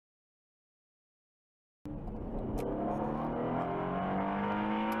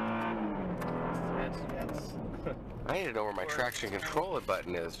Yes, yes. I need to know where my traction control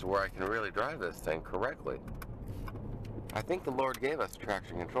button is to where I can really drive this thing correctly. I think the Lord gave us a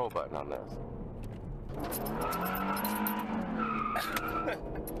traction control button on this.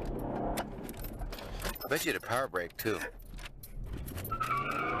 I bet you had a power brake too.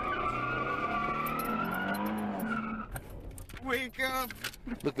 Wake up!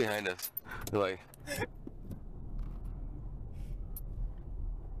 Look behind us. You're like...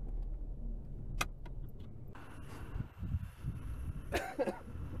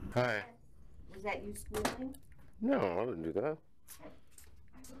 Hi. Was that you squealing? No, I wouldn't do that. I heard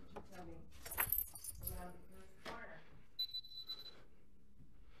you coming around the first corner.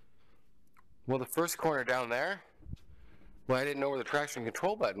 Well, the first corner down there? Well, I didn't know where the traction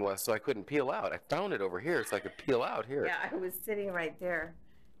control button was, so I couldn't peel out. I found it over here, so I could peel out here. Yeah, I was sitting right there,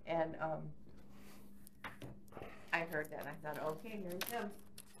 and I heard that. I thought, okay, here he comes.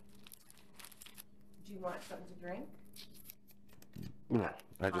 Do you want something to drink? No,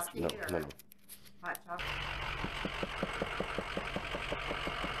 I just, Coffee no. or hot chocolate?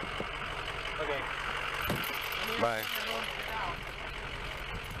 Okay. Bye.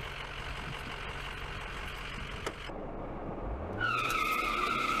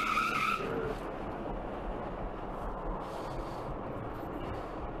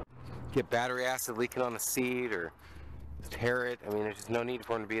 Get battery acid leaking on the seat or tear it. I mean, there's just no need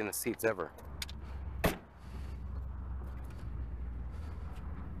for them to be in the seats ever.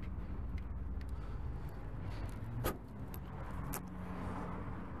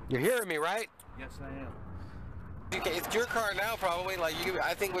 You're hearing me, right? Yes, I am. Okay, it's your car now, probably. Like,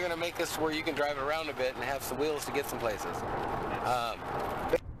 I think we're gonna make this where you can drive it around a bit and have some wheels to get some places.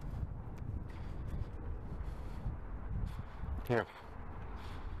 Here.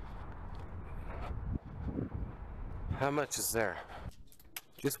 How much is there?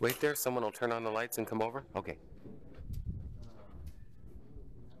 Just wait there. Someone will turn on the lights and come over. Okay.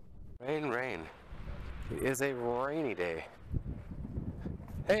 Rain, rain. It is a rainy day.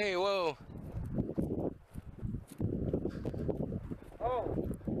 Hey, whoa. Oh.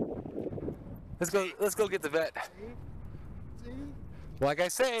 Let's go get the vet. See? Like I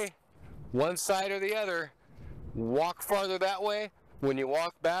say, one side or the other. Walk farther that way. When you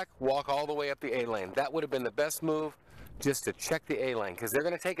walk back, walk all the way up the A lane. That would have been the best move, just to check the A lane, because they're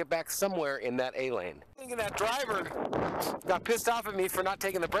going to take it back somewhere in that A lane. I think that driver got pissed off at me for not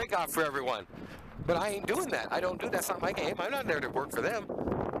taking the brake off for everyone. But I ain't doing that. I don't do that. That's not my game. I'm not there to work for them.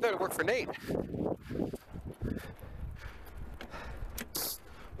 I'm there to work for Nate.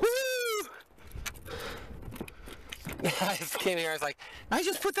 Woo! I just came here, I was like, I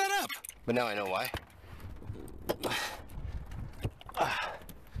just put that up. But now I know why.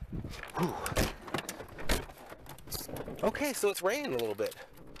 Okay, so it's raining a little bit.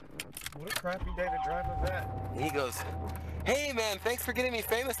 What a crappy day to drive a vet. He goes, hey man, thanks for getting me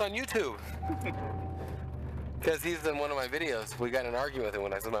famous on YouTube. Because he's in one of my videos. We got in an argument with him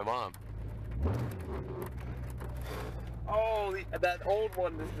when I was with my mom. Oh, that old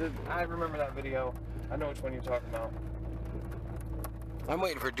one. I remember that video. I know which one you're talking about. I'm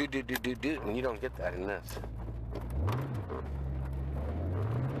waiting for do, and you don't get that in this.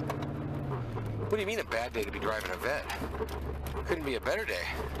 What do you mean a bad day to be driving a vet? Couldn't be a better day.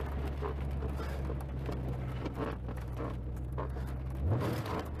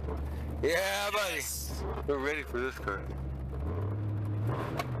 Yeah, buddy. We're ready for this car.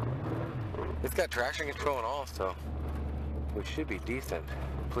 It's got traction control and all, so we should be decent.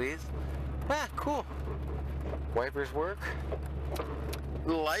 Please? Ah, cool. Wipers work.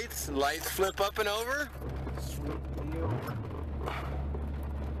 Lights flip up and over. Sweet deal.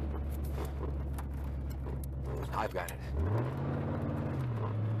 I've got it.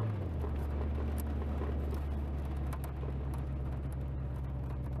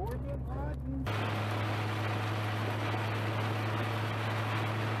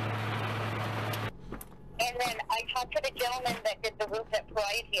 And then I talked to the gentleman that did the roof at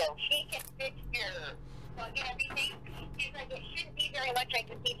Wratislaw. He can fix your plug and everything. He's like, it shouldn't be very much. I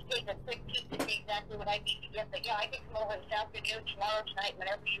just need to take a quick peek to see exactly what I need to get. But yeah, I can come over this afternoon, tomorrow, tonight,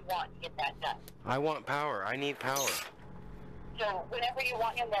 whenever you want to get that done. I want power. I need power. So whenever you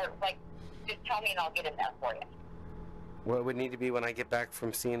want him there, like, just tell me and I'll get him there for you. Well, it would need to be when I get back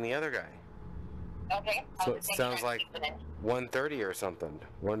from seeing the other guy. Okay? So it sounds like 1:30 or something,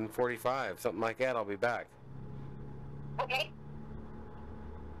 1:45, something like that. I'll be back. Okay.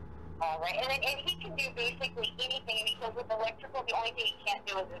 All right, and he can do basically anything. And he says with electrical, the only thing he can't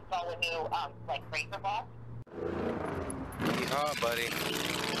do is install a new like breaker box. Yeehaw, buddy.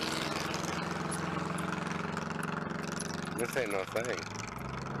 This ain't no thing.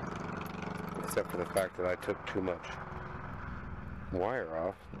 except for the fact that I took too much wire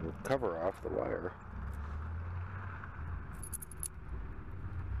off, or cover off the wire.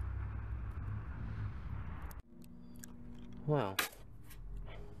 Well,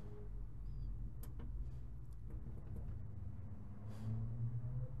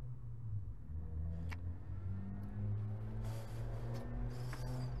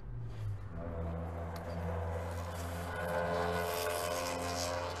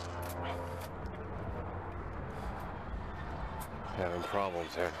 having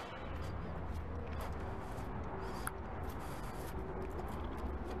problems here.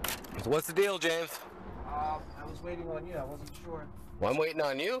 So what's the deal, James? I was waiting on you. I wasn't sure. Well, I'm waiting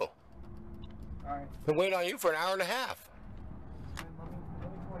on you. All right. Been waiting on you for an hour and a half. Let me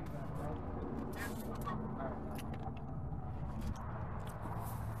call you back, bro. All right.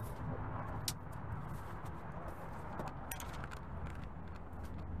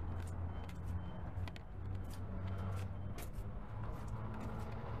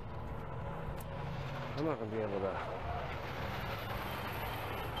 I'm not gonna be able to.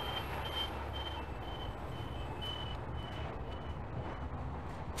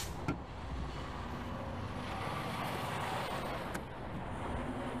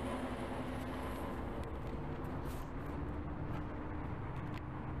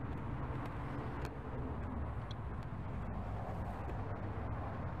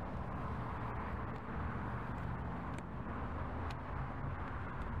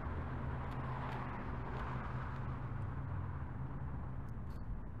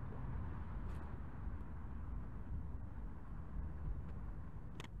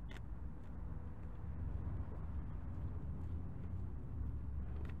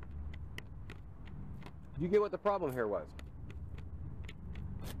 You get what the problem here was?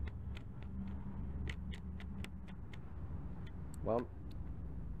 Well,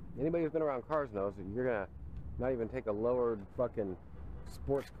 anybody who's been around cars knows that you're gonna not even take a lowered fucking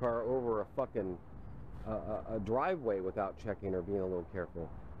sports car over a fucking a driveway without checking or being a little careful.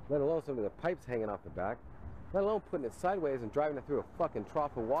 Let alone some of the pipes hanging off the back. Let alone putting it sideways and driving it through a fucking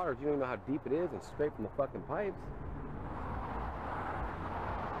trough of water. You don't even know how deep it is and scraping the fucking pipes.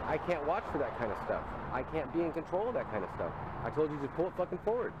 I can't watch for that kind of stuff. I can't be in control of that kind of stuff. I told you to pull it fucking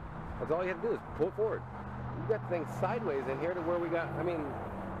forward. That's all you have to do is pull it forward. You got things sideways in here to where we got, I mean,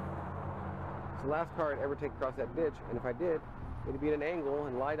 it's the last car I'd ever take across that ditch, and if I did, it'd be at an angle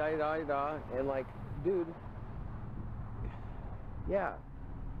and la-da-da-da, and like, dude, yeah,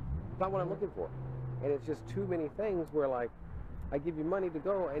 it's not what I'm looking for. And it's just too many things where like, I give you money to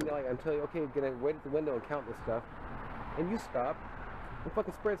go, and like, I'm telling you, okay, gonna wait at the window and count this stuff, and you stop, and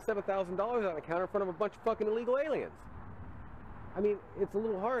fucking spread $7,000 on the counter in front of a bunch of fucking illegal aliens. I mean, it's a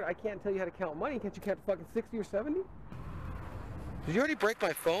little hard. I can't tell you how to count money. Can't you count fucking 60 or 70? Did you already break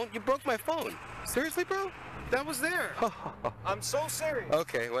my phone? You broke my phone. Seriously, bro? That was there. I'm so serious.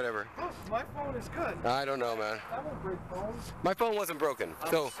 Okay, whatever. Look, my phone is good. I don't know, man. I won't break phones. My phone wasn't broken.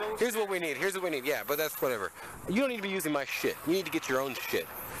 So here's what we need. Here's what we need. Yeah, but that's whatever. You don't need to be using my shit. You need to get your own shit.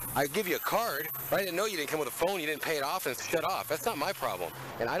 I give you a card. I didn't know you didn't come with a phone. You didn't pay it off and it's shut off. That's not my problem.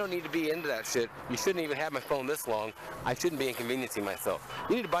 And I don't need to be into that shit. You shouldn't even have my phone this long. I shouldn't be inconveniencing myself.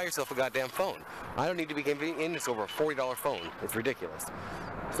 You need to buy yourself a goddamn phone. I don't need to be inconvenienced over a $40 phone. It's ridiculous.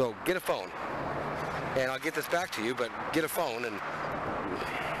 So get a phone. And I'll get this back to you, but get a phone and...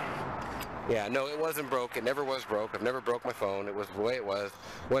 Yeah, no, it wasn't broke. It never was broke. I've never broke my phone. It was the way it was.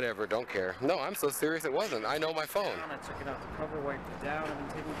 Whatever, don't care. No, I'm so serious it wasn't. I know my phone. I took it out the cover, wiped it down, and been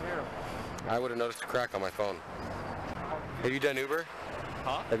taken care of. I would have noticed a crack on my phone. Have you done Uber?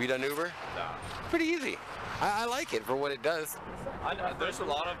 Huh? Have you done Uber? No. Pretty easy. I like it for what it does. I know, there's a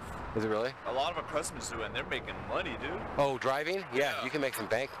lot of Is it really? our customers do it, and they're making money, dude. Oh, driving? Yeah, you can make some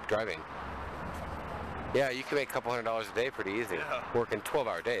bank driving. Yeah, you can make a couple $100 a day pretty easy. Yeah. Working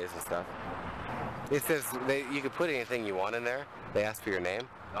 12-hour days and stuff. It says you can put anything you want in there. They ask for your name.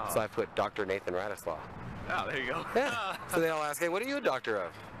 So I put Dr. Nathan Wratislaw. Oh, there you go. Yeah. So they all ask, hey, what are you a doctor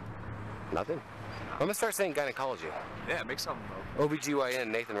of? Nothing. I'm going to start saying gynecology. Yeah, make something up. OBGYN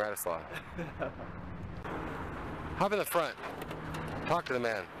Nathan Wratislaw. Hop in the front. Talk to the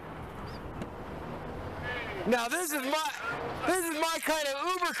man. Now this is my kind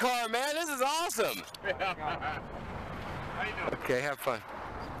of Uber car, man. This is awesome. How you doing? Okay, have fun.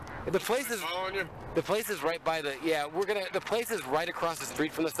 The place is right by the the place is right across the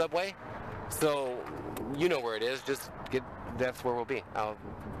street from the subway. So you know where it is. Just that's where we'll be.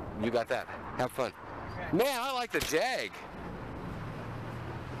 You got that. Have fun. Man, I like the Jag.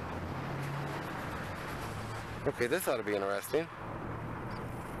 Okay, this ought to be interesting.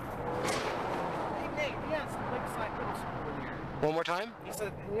 Hey, Nate, we have some Lakeside Middle School in here. One more time? He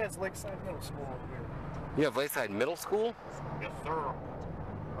said he has Lakeside Middle School over here. You have Lakeside Middle School? Yes, sir.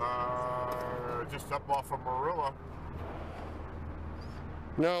 Just up off of Marilla.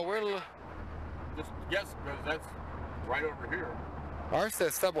 No, we're... Just yes, because that's right over here. Ours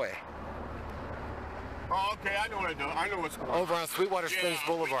says Subway. Oh, okay, I know what I do. I know what's going on. Over on Sweetwater Springs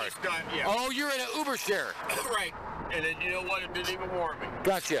Boulevard. We just got, yeah. Oh, you're in an Uber share. Right. And then you know what? It didn't even warm me.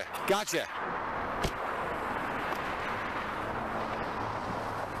 Gotcha. Gotcha.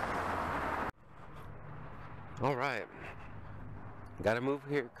 All right. Got to move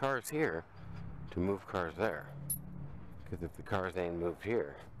cars here to move cars there. Because if the cars ain't moved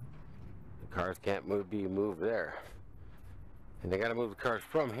here, the cars can't be moved there. And they got to move the cars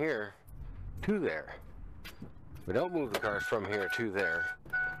from here to there. If we don't move the cars from here to there,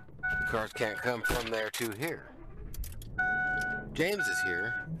 the cars can't come from there to here. James is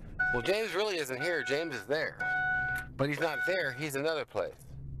here. Well, James really isn't here. James is there. But he's not there. He's another place.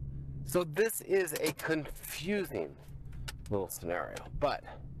 So this is a confusing little scenario. But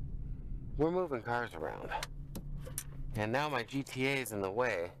we're moving cars around. And now my GTA is in the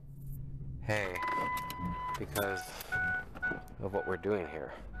way. Hey, because of what we're doing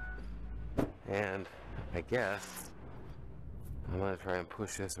here. And I guess I'm gonna try and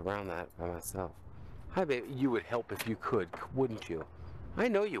push this around that by myself. Hi, baby. You would help if you could, wouldn't you? I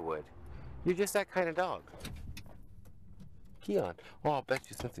know you would. You're just that kind of dog. Key on. Oh, I'll bet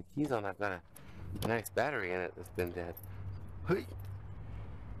you since the key's on, I've got a nice battery in it that's been dead. Hey.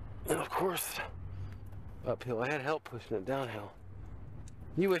 And of course, uphill. I had help pushing it downhill.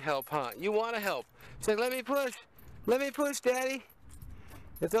 You would help, huh? You want to help. She's like, let me push. Let me push, Daddy.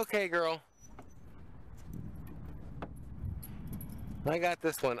 It's okay, girl. I got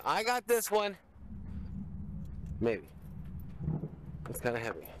this one. I got this one. Maybe. It's kind of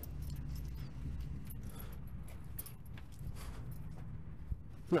heavy.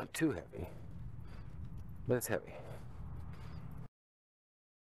 Not too heavy, but it's heavy.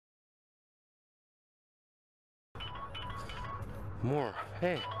 More.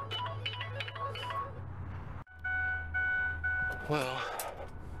 Hey. Well,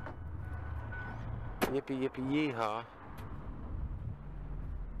 yippee yippee yeehaw.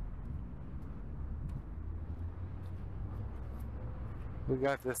 We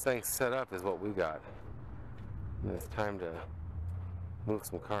got this thing set up is what we got. And it's time to move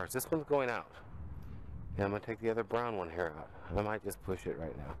some cars. This one's going out. And I'm gonna take the other brown one here out. I might just push it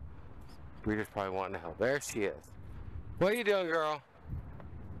right now. Breeder's probably wanting to help. There she is. What are you doing, girl?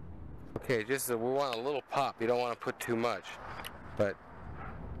 Okay, just we want a little pop. You don't want to put too much. But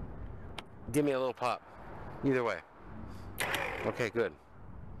give me a little pop. Either way. Okay, good.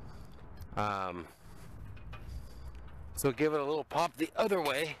 So give it a little pop the other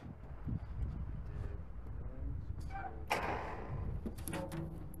way.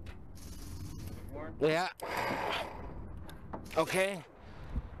 Yeah. Okay.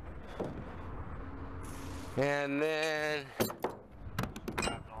 And then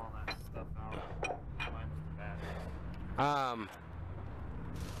all that stuff out. Minus the battery.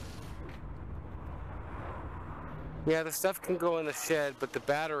 Yeah, the stuff can go in the shed, but the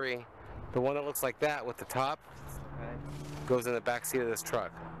battery, the one that looks like that with the top, goes in the back seat of this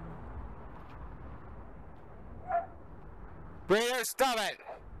truck. Breeder, stop it!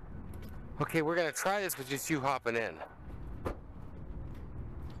 Okay, we're gonna try this with just you hopping in.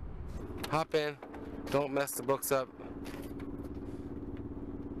 Hop in. Don't mess the books up.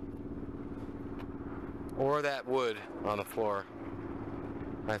 Or that wood on the floor.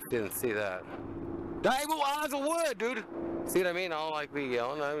 I didn't see that. Diagonal odds of wood, dude! See what I mean? I don't like be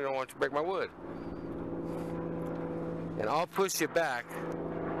yelling. I don't want you to break my wood. And I'll push you back,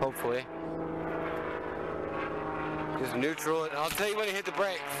 hopefully. Just neutral it. I'll tell you when to hit the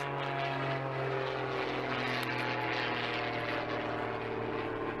brakes.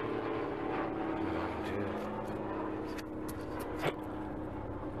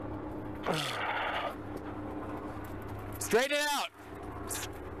 Straighten it out.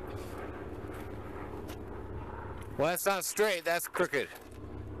 Well, that's not straight, that's crooked.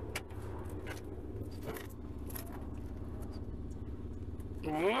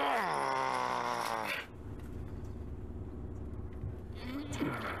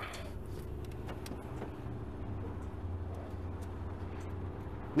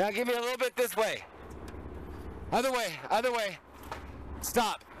 Now give me a little bit this way. Other way, other way.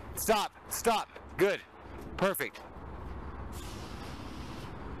 Stop, stop, stop. Good, perfect.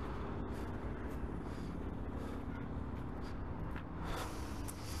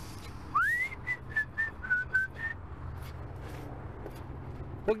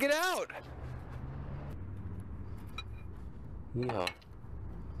 Well, get out. Yeah.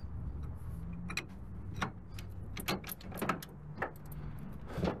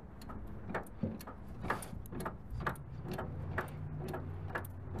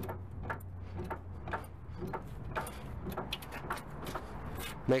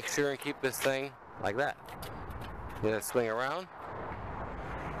 Make sure and keep this thing like that. You gotta swing around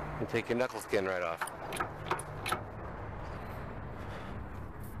and take your knuckle skin right off.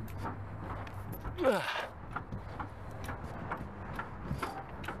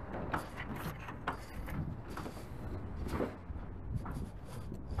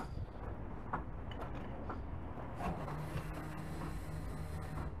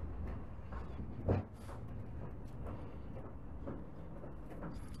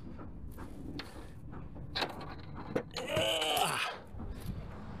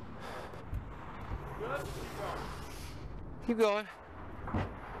 Keep going.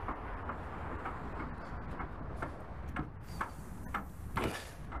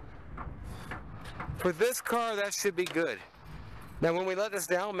 For this car, that should be good. Now, when we let this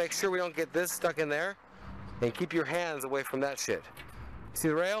down, make sure we don't get this stuck in there, and keep your hands away from that shit. See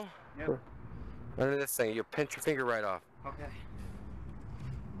the rail? Yep. Under this thing, you pinch your finger right off. Okay.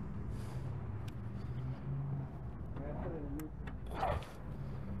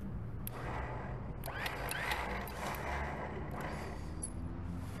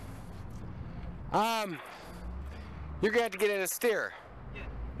 You're gonna have to get in a steer.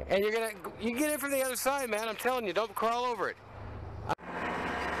 And you get it from the other side, man. I'm telling you, don't crawl over it.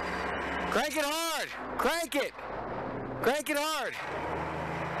 Crank it hard. Crank it. Crank it hard.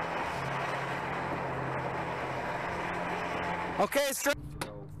 Okay, straight.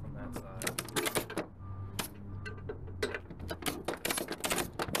 Go from that side.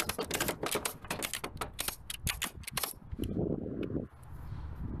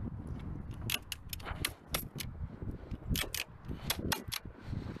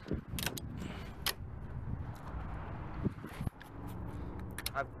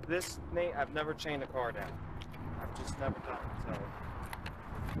 I've never chained a car down. I've just never done it,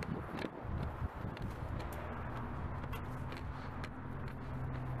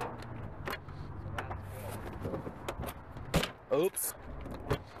 so. Oops.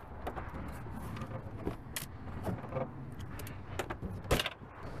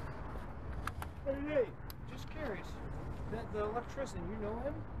 Hey, just curious. The electrician, you know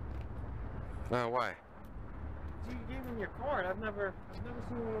him? Why? You gave him your card. I've never seen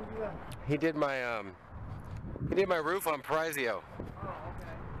anyone do that. He did my roof on Parizio. Oh,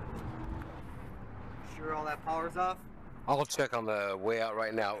 okay. Sure all that power's off? I'll check on the way out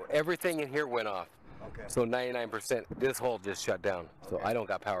right now. Everything in here went off. Okay. So 99%, this hole just shut down. So Okay. I don't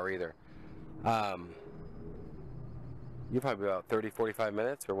got power either. You're probably about 30, 45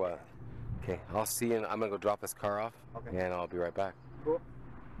 minutes or what? Okay, I'll see you. I'm gonna go drop this car off, Okay. and I'll be right back. Cool.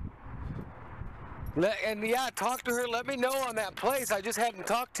 And yeah, talk to her. Let me know on that place. I just hadn't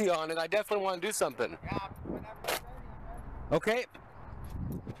talked to you on it. I definitely want to do something. Yeah, whenever you're ready, Okay.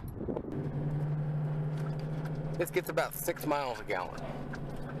 This gets about 6 miles a gallon.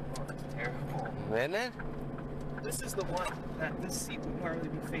 Terrible. Isn't it? This is the one that this seat would probably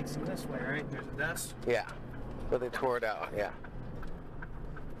be facing this way, right? There's a desk. Yeah. But they tore it out. Yeah.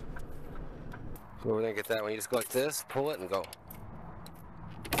 So we're gonna get that one. You just go like this, pull it, and go.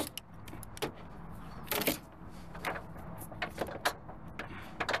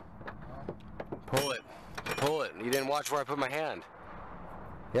 Pull it. Pull it. You didn't watch where I put my hand.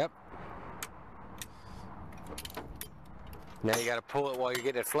 Yep. Now you gotta pull it while you're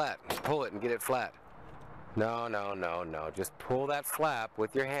getting it flat. Pull it and get it flat. No, no, no, no. Just pull that flap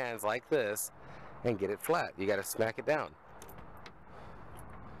with your hands like this and get it flat. You gotta smack it down.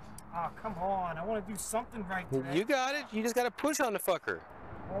 Oh, come on. I want to do something right today. You got it. You just gotta push on the fucker.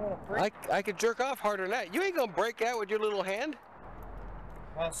 I want to break. I could jerk off harder than that. You ain't gonna break out with your little hand.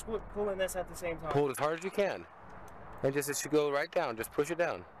 Well, pulling this at the same time. Pull it as hard as you can. And just, it should go right down. Just push it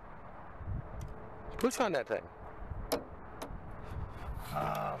down. Push on that thing.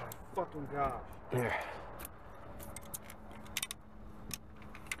 Oh, my fucking gosh. Here.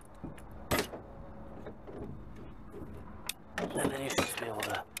 And then you should be able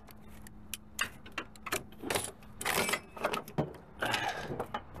to.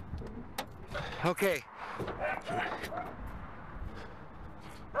 Okay.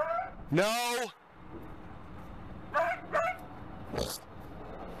 No.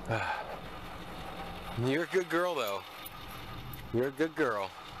 You're a good girl, though. You're a good girl.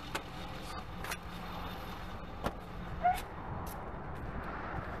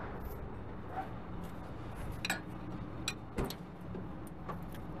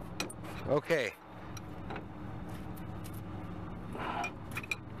 Okay.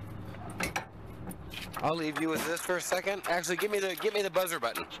 I'll leave you with this for a second. Actually, give me the buzzer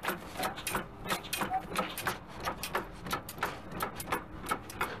button.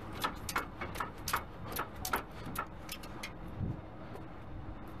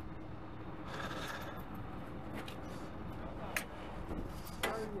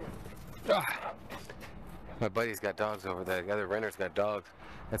 Ah. My buddy's got dogs over there. The other renter's got dogs.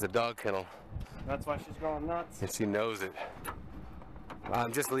 That's a dog kennel, That's why she's going nuts. and she knows it.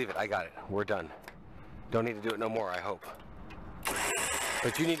 Just leave it. I got it. We're done. Don't need to do it no more, I hope.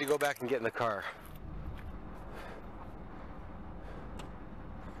 But you need to go back and get in the car.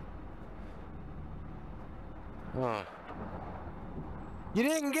 Oh. You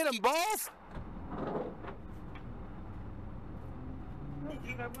didn't get them both? No,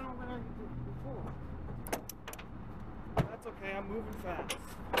 dude, I went over there before. That's okay, I'm moving fast.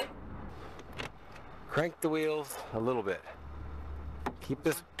 Crank the wheels a little bit. Keep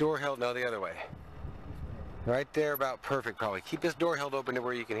this door held, no, the other way. Right there, about perfect probably. Keep this door held open to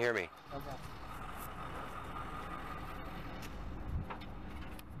where you can hear me. Okay.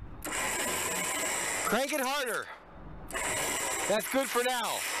 Crank it harder. That's good for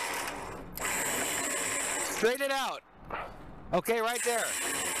now. Straighten it out. Okay, right there.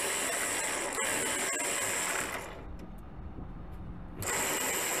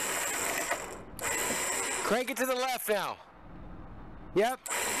 Crank it to the left now. Yep.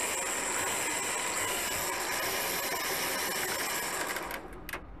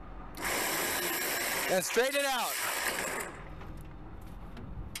 And straighten it out.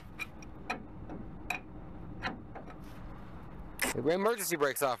 The emergency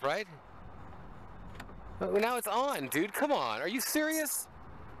brake's off, right? Oh, now it's on, dude. Come on. Are you serious?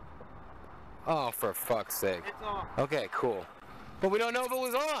 Oh, for fuck's sake. It's off. Okay, cool. But we don't know if it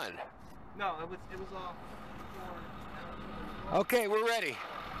was on. No, it was off. Okay, we're ready.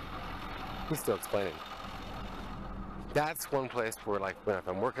 He's still explaining. That's one place where, like, if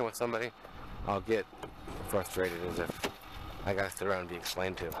I'm working with somebody, I'll get frustrated as if I gotta sit around and be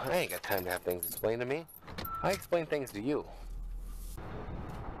explained to. I ain't got time to have things explained to me. I explain things to you.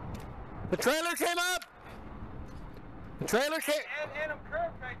 The trailer came up! The trailer came... And I'm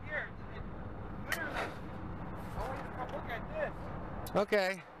curved right here. It's literally, I want you to come look at this.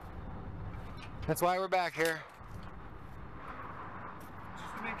 Okay. That's why we're back here.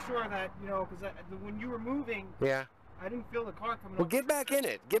 Just to make sure that, you know, because when you were moving, Yeah. I didn't feel the car coming Well, up. get back in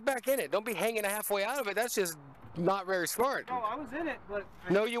it. Get back in it. Don't be hanging halfway out of it. That's just not very smart. No, I was in it, but...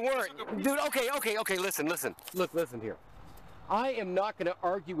 No, you weren't. Dude, okay, listen. Look, listen here. I am not going to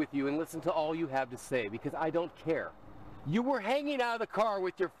argue with you and listen to all you have to say because I don't care. You were hanging out of the car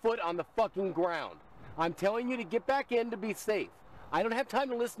with your foot on the fucking ground. I'm telling you to get back in to be safe. I don't have time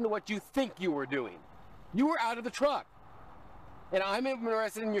to listen to what you think you were doing. You were out of the truck. And I'm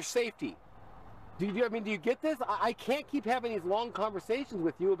interested in your safety. Do you get this? I can't keep having these long conversations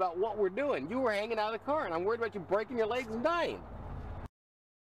with you about what we're doing. You were hanging out of the car and I'm worried about you breaking your legs and dying.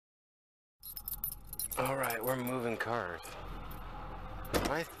 All right, we're moving cars.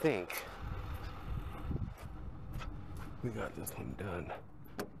 I think we got this one done.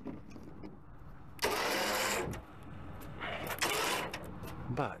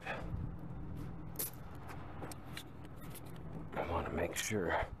 But I want to make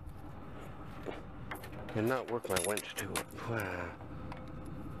sure and not work my winch to it.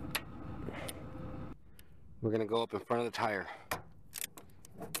 We're gonna go up in front of the tire.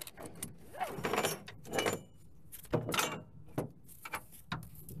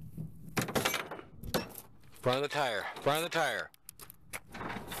 Front of the tire. Front of the tire.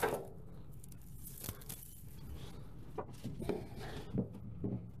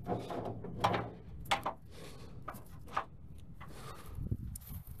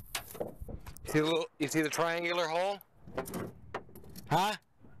 You see the triangular hole? Huh?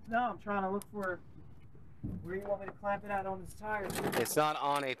 No, I'm trying to look for where you want me to clamp it out on this tire. It's not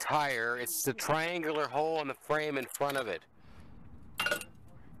on a tire. It's the triangular hole in the frame in front of it.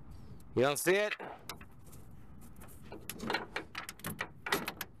 You don't see it?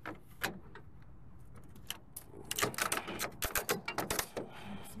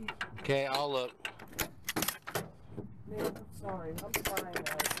 Okay, I'll look. Man, I'm sorry. I'm fine.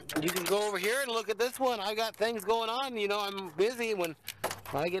 You can go over here and look at this one. I got things going on. You know, I'm busy. When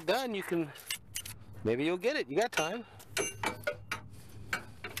I get done, you can... Maybe you'll get it. You got time.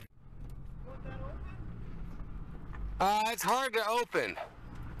 It's hard to open.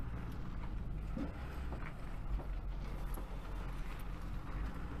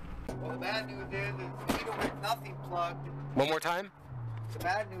 Well, the bad news is even with nothing plugged, One more time? the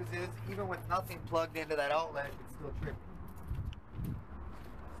bad news is even with nothing plugged into that outlet, it's still tripping.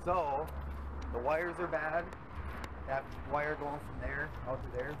 So, The wires are bad. That wire going from there out to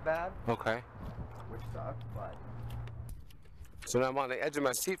there is bad, Okay. which sucks, but So now I'm on the edge of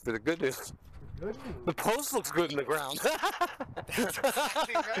my seat for the good news. good The news. post looks good in the ground.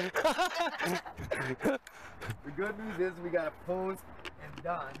 Exactly right. The good news is we got a post and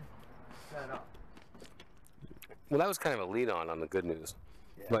done set up. Well, that was kind of a lead on the good news.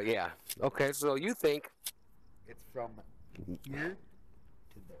 Yeah. But yeah. Okay, so you think, It's from here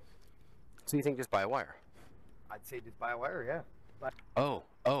to there. so you think just buy a wire? I'd say just buy a wire, yeah. But Oh.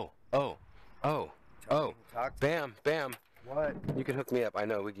 tell me who talked to Bam, bam. what? You can hook me up. I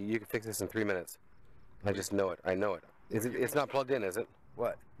know. You can fix this in 3 minutes. I just know it. I know it. It's not plugged in, is it?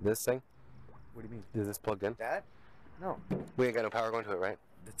 What? This thing? What do you mean? Is this plugged in? That? No. We ain't got no power going to it, right?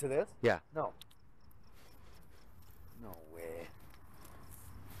 To this? Yeah. No. No way.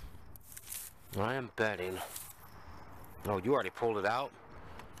 I am betting. Oh, you already pulled it out?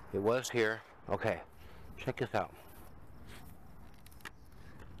 It was here. Okay. Check this out.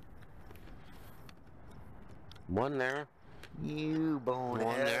 One there. You bonehead.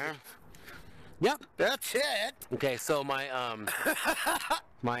 One there. Yep. That's it. Okay, so my I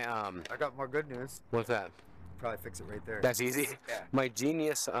got more good news. what's that? Probably fix it right there. That's easy. Yeah. My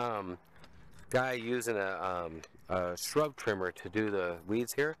genius guy using a shrub trimmer to do the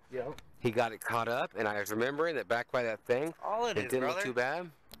weeds here. Yep. He got it caught up, and I was remembering that back by that thing, All it didn't look too bad.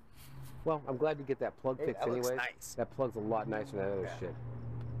 Well, I'm glad to get that plug Hey, fixed that looks anyways. nice. That plug's a lot nicer than that other Yeah. shit.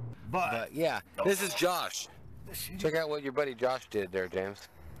 But But yeah, this is Josh. Check out what your buddy Josh did there, James,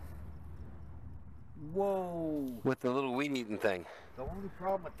 whoa. with the little weed eating thing. The only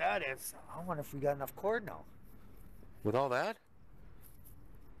problem with that is, I wonder if we got enough cord now. With all that?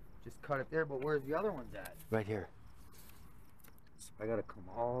 Just cut it there, but where's the other ones at? Right here. So I gotta come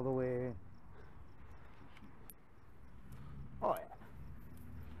all the way. Oh yeah.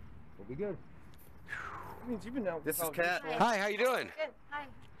 We'll be good. That means you've been down. This is without Kat. this Hi, how you doing? Good. Hi.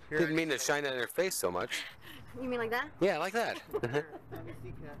 Here, Didn't mean to shine on your face so much. You mean like that? Yeah, like that. Let me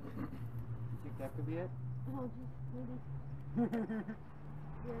see, Kat. You think that could be it? Oh, maybe.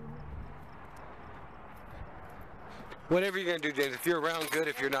 Whatever you're gonna do, James. If you're around, good.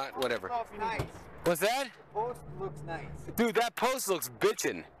 If you're not, whatever. Nice. What's that? Post looks nice. Dude, that post looks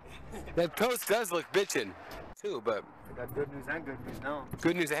bitchin'. That post does look bitchin'. Too, but I got good news and good news now.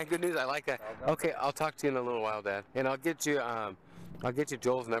 good news and good news. I like that. Okay, I'll talk to you in a little while, Dad, and I'll get you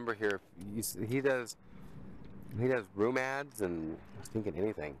Joel's number here. He does room ads and I was thinking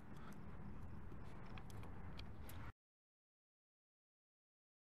anything.